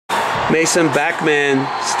Mason Beckman,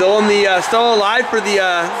 still alive for the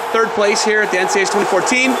third place here at the NCAA's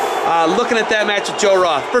 2014. Looking at that match with Joe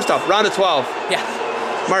Roth. First off, round of 12. Yeah.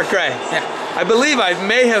 Mark Gray. Yeah. I believe I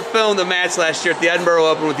may have filmed a match last year at the Edinburgh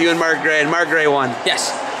Open with you and Mark Gray, and Mark Gray won.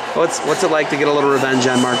 Yes. What's it like to get a little revenge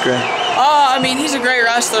on Mark Gray? I mean, he's a great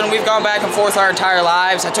wrestler, and we've gone back and forth our entire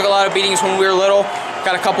lives. I took a lot of beatings when we were little,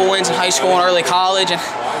 got a couple wins in high school and early college, and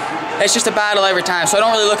it's just a battle every time. So I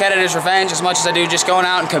don't really look at it as revenge as much as I do just going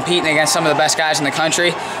out and competing against some of the best guys in the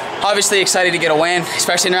country. Obviously excited to get a win,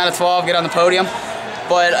 especially in round of 12, get on the podium.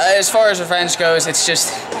 But as far as revenge goes, it's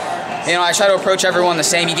just, you know, I try to approach everyone the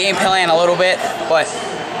same. You game plan a little bit, but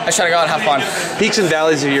I try to go out and have fun. Peaks and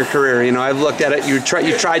valleys of your career. You know, I've looked at it. You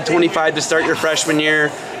tried 25 to start your freshman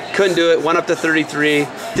year. Couldn't do it, went up to 33,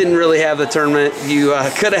 didn't really have the tournament. You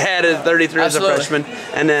could have had it at 33 Absolutely. as a freshman.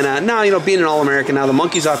 And then now, you know, being an All-American, now the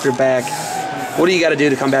monkey's off your back. What do you got to do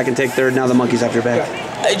to come back and take third now the monkey's off your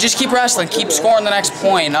back? Just keep wrestling, keep scoring the next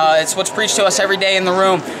point. It's what's preached to us every day in the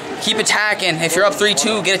room. Keep attacking. If you're up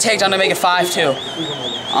 3-2, get a takedown to make it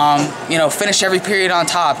 5-2. You know, finish every period on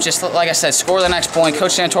top. Just like I said, score the next point.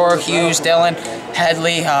 Coach Santoro, Hughes, Dylan,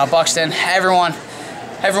 Headley, Buxton, every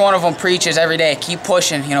one of them preaches every day. Keep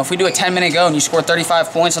pushing. You know, if we do a 10-minute go and you score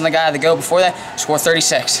 35 points on the guy that go before that, score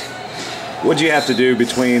 36. What do you have to do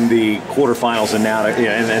between the quarterfinals and now,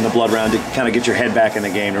 and the blood round to kind of get your head back in the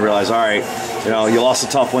game and realize, all right, you know, you lost a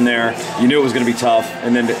tough one there. You knew it was going to be tough,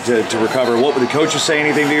 and then to recover. What would the coaches say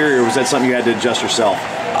anything to you, or was that something you had to adjust yourself?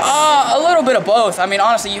 A little bit of both. I mean,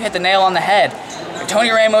 honestly, you hit the nail on the head. Tony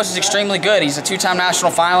Ramos is extremely good. He's a 2-time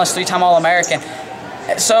national finalist, 3-time All-American.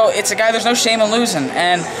 So it's a guy there's no shame in losing,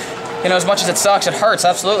 and you know, as much as it sucks, it hurts.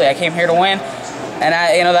 Absolutely, I came here to win,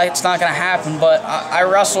 and you know that's not going to happen. But I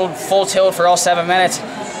wrestled full tilt for all 7 minutes,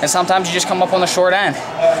 and sometimes you just come up on the short end.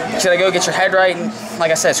 You gotta go get your head right, and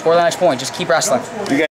like I said, score the next point. Just keep wrestling.